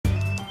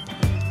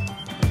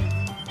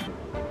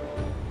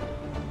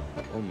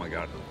Oh my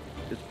God,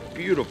 it's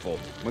beautiful.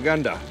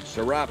 Maganda,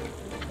 sarap.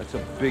 That's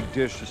a big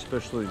dish,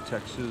 especially in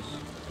Texas.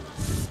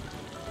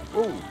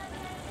 Oh,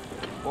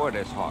 boy,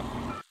 that's hot.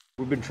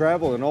 We've been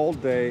traveling all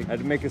day. Had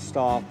to make a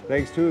stop.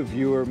 Thanks to a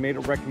viewer, made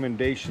a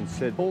recommendation,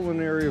 said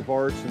culinary of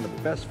arts and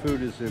the best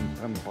food is in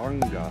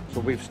Pampanga. So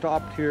we've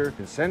stopped here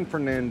in San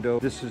Fernando.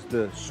 This is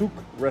the Souq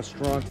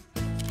restaurant.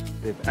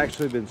 They've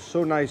actually been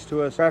so nice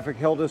to us. Traffic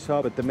held us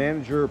up, but the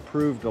manager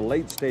approved a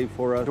late stay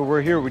for us. So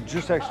we're here. We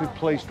just actually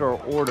placed our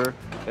order.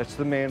 That's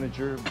the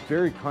manager.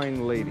 Very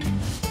kind lady.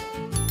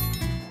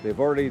 They've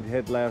already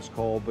had last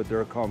call, but they're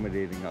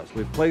accommodating us.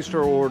 We've placed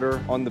our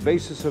order on the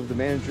basis of the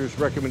manager's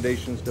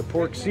recommendations, the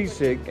pork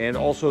sisig and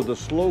also the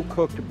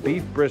slow-cooked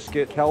beef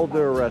brisket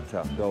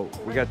caldereta. So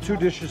we got 2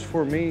 dishes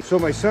for me. So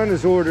my son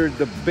has ordered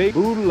the baked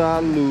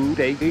bulalu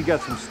steak. He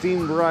got some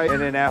steamed rice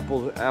and an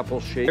apple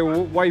shake. My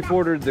wife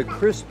ordered the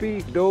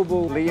crispy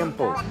adobo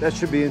liempo. That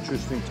should be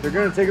interesting. They're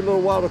gonna take a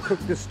little while to cook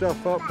this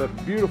stuff up, but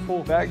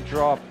beautiful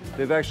backdrop.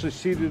 They've actually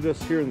seated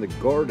us here in the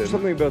garden.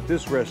 Something about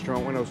this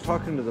restaurant, when I was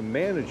talking to the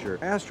manager,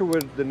 I asked her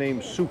what the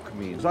name Souq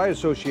means. I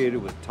associate it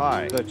with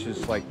Thai, such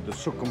as like the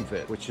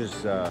Sukhumvit, which is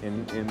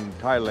in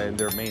Thailand,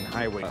 their main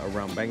highway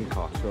around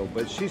Bangkok. So,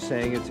 but she's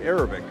saying it's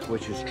Arabic,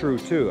 which is true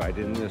too. I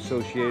didn't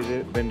associate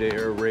it. Been to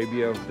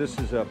Arabia. This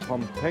is a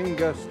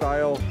Pampanga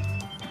style.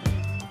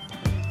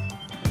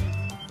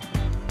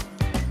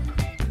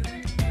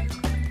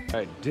 All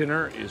right,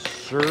 dinner is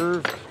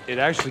served. It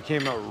actually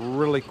came out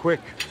really quick,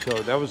 so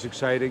that was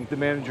exciting. The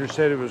manager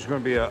said it was going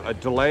to be a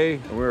delay,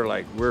 and we were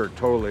like, we're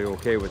totally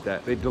okay with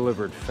that. They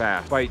delivered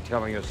fast, despite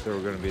telling us there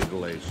were going to be a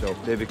delay. So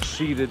they've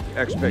exceeded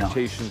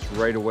expectations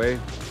right away.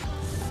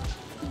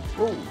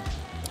 Oh,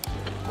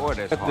 boy,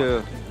 that's hot.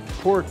 The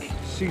pork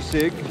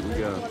sisig.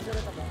 We got.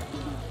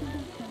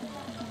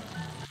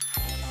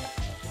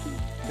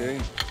 Okay,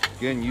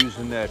 again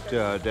using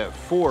that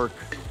fork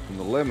and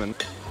the lemon.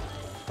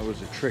 That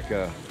was a trick,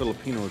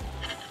 Filipino.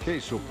 Okay,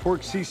 so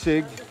pork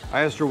sisig.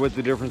 I asked her what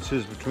the difference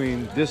is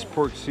between this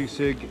pork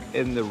sisig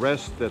and the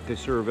rest that they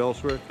serve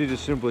elsewhere. She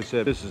just simply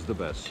said, this is the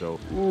best. So,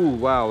 ooh,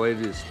 wow,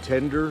 it is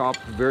tender,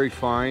 chopped very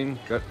fine.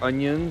 Got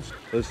onions.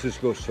 Let's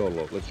just go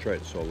solo. Let's try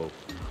it solo.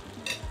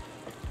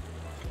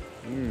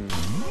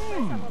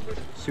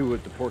 See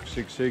what the pork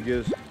sisig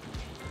is.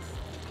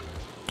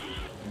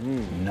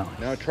 Nice.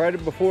 Now I tried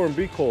it before in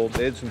Be Cold.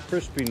 They had some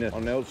crispiness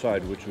on the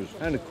outside, which was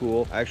kind of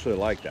cool. I actually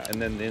like that.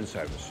 And then the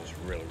inside was just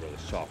really, really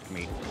soft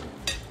meat.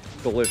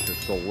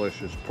 Delicious,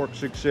 delicious. Pork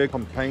sisig,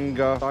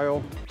 Pampanga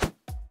style.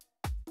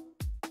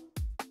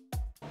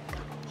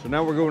 So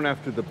now we're going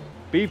after the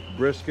beef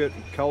brisket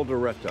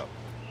caldereta.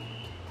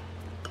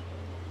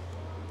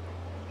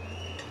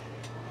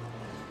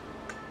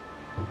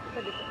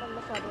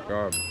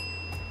 God,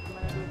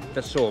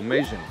 that's so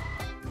amazing.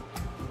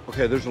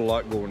 Okay, there's a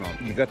lot going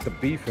on. You got the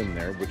beef in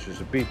there, which is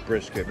a beef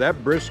brisket.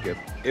 That brisket,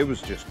 it was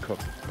just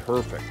cooked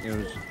perfect. It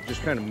was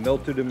just kind of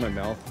melted in my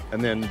mouth.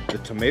 And then the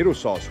tomato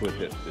sauce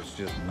with it is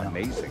just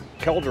amazing.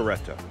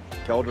 Caldereta.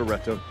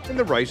 And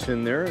the rice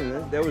in there,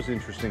 and that was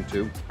interesting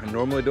too. I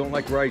normally don't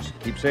like rice.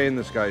 Keep saying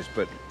this, guys,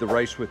 but the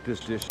rice with this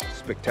dish is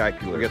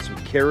spectacular. We got some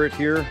carrot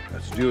here.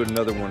 Let's do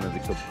another one of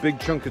these. A big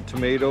chunk of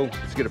tomato.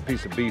 Let's get a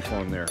piece of beef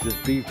on there. This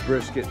beef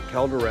brisket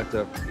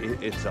caldereta,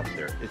 it's up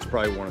there. It's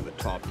probably one of the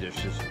top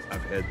dishes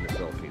I've had in the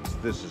Philippines.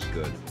 This is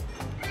good.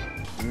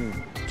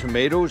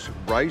 Tomatoes,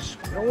 rice.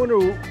 I wonder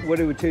what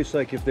it would taste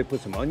like if they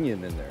put some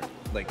onion in there.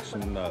 Like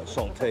some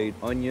sauteed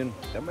onion.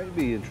 That might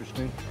be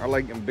interesting. I'm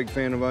a big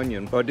fan of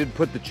onion. I did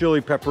put the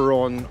chili pepper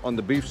on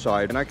the beef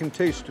side, and I can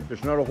taste it.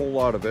 There's not a whole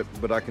lot of it,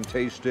 but I can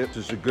taste it.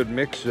 This is a good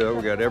mix.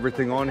 We got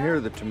everything on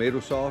here. The tomato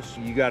sauce.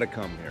 You got to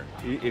come here.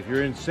 If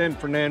you're in San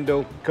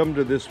Fernando, come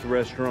to this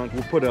restaurant.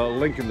 We'll put a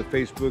link in the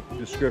Facebook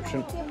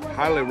description.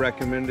 Highly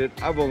recommend it.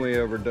 I've only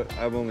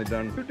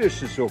done 2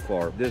 dishes so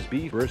far. This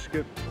beef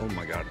brisket. Oh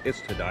my God, it's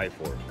to die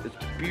for. It's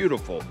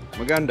beautiful.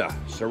 Maganda,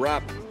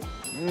 sarap.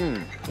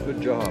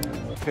 Good job.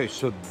 Okay,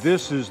 so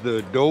this is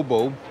the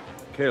adobo.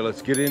 Okay,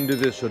 let's get into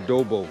this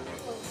adobo.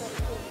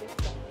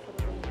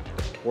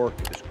 The pork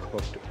is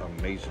cooked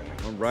amazing.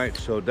 All right,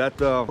 so that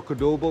pork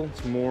adobo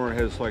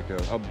has like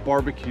a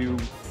barbecue,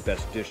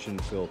 best dish in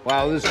the Philippines.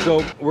 Wow,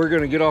 so we're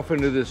gonna get off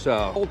into this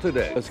bowl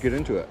today. Let's get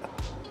into it.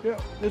 Yeah,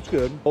 it's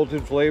good.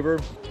 Bolted flavor,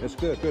 it's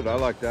good. Good, I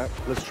like that.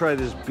 Let's try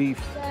this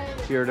beef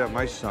here at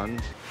my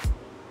son.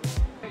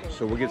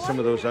 So we'll get some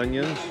of those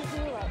onions.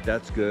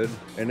 That's good.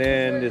 And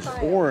then this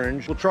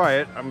orange, we'll try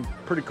it. I'm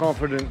pretty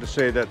confident to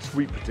say that's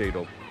sweet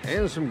potato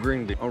and some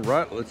green bean. All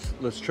right,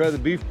 let's try the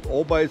beef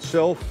all by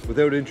itself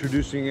without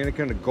introducing any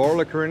kind of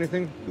garlic or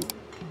anything.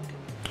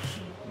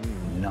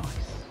 Nice.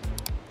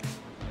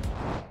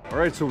 All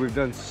right, so we've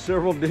done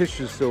several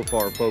dishes so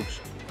far, folks.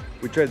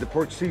 We tried the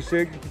pork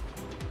sisig.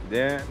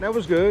 Yeah, that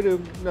was good. It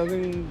was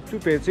nothing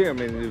too fancy. I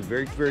mean, it was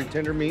very, very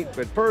tender meat.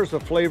 But as far as the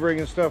flavoring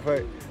and stuff,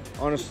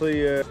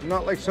 Honestly,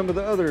 not like some of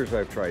the others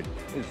I've tried.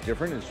 It's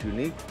different, it's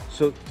unique.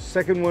 So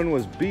second one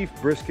was beef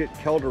brisket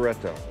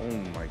caldereta. Oh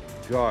my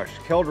gosh.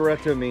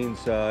 Caldereta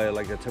means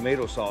like a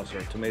tomato sauce or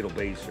a tomato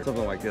base or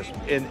something like this.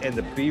 And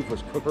the beef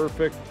was cooked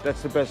perfect.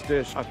 That's the best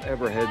dish I've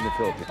ever had in the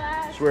Philippines.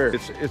 I swear,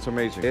 it's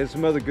amazing. And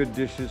some other good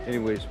dishes.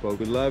 Anyways, folks,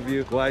 we love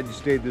you. Glad you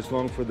stayed this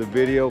long for the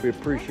video. We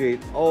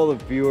appreciate all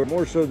the viewers,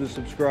 more so the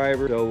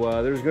subscribers.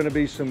 So there's gonna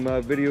be some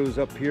videos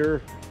up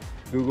here.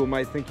 Google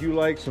might think you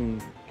like some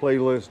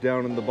playlists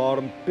down in the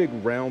bottom. Big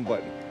round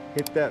button.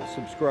 Hit that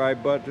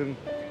subscribe button.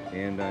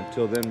 And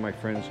until then, my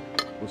friends,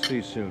 we'll see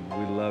you soon.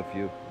 We love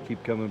you.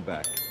 Keep coming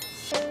back.